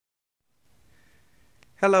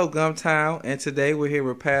Hello, Gumtown, and today we're here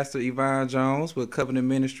with Pastor Yvonne Jones with Covenant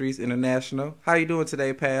Ministries International. How you doing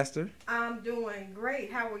today, Pastor? I'm doing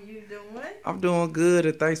great. How are you doing? I'm doing good,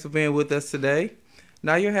 and thanks for being with us today.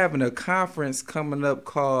 Now, you're having a conference coming up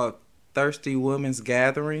called Thirsty Women's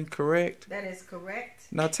Gathering, correct? That is correct.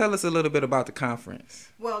 Now, tell us a little bit about the conference.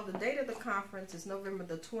 Well, the date of the conference is November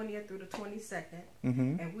the 20th through the 22nd,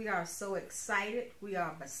 and we are so excited. We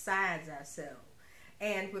are besides ourselves.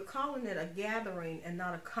 And we're calling it a gathering and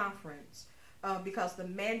not a conference because the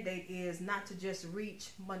mandate is not to just reach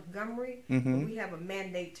Montgomery, but we have a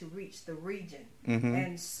mandate to reach the region.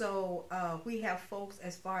 And so we have folks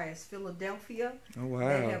as far as Philadelphia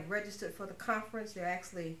that have registered for the conference. They're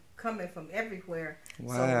actually coming from everywhere.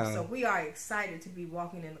 So we are excited to be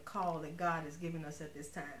walking in the call that God has given us at this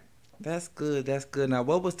time. That's good. That's good. Now,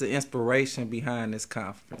 what was the inspiration behind this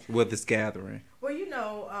conference, with this gathering? Well, you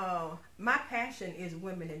know, my passion is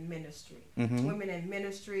women in ministry. Women in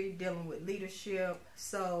ministry, dealing with leadership.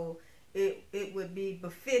 So it would be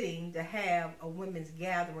befitting to have a women's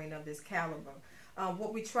gathering of this caliber.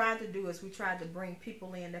 What we tried to do is we tried to bring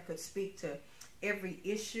people in that could speak to every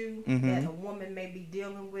issue that a woman may be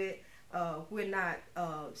dealing with. We're not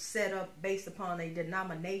set up based upon a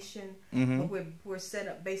denomination, but we're set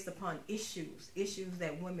up based upon issues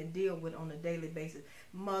that women deal with on a daily basis.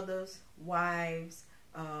 Mothers, wives,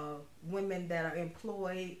 women that are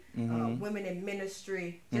employed, women in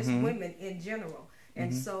ministry, just women in general.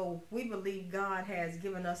 And so we believe God has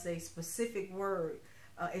given us a specific word,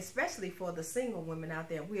 especially for the single women out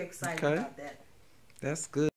there. We're excited about that. That's good.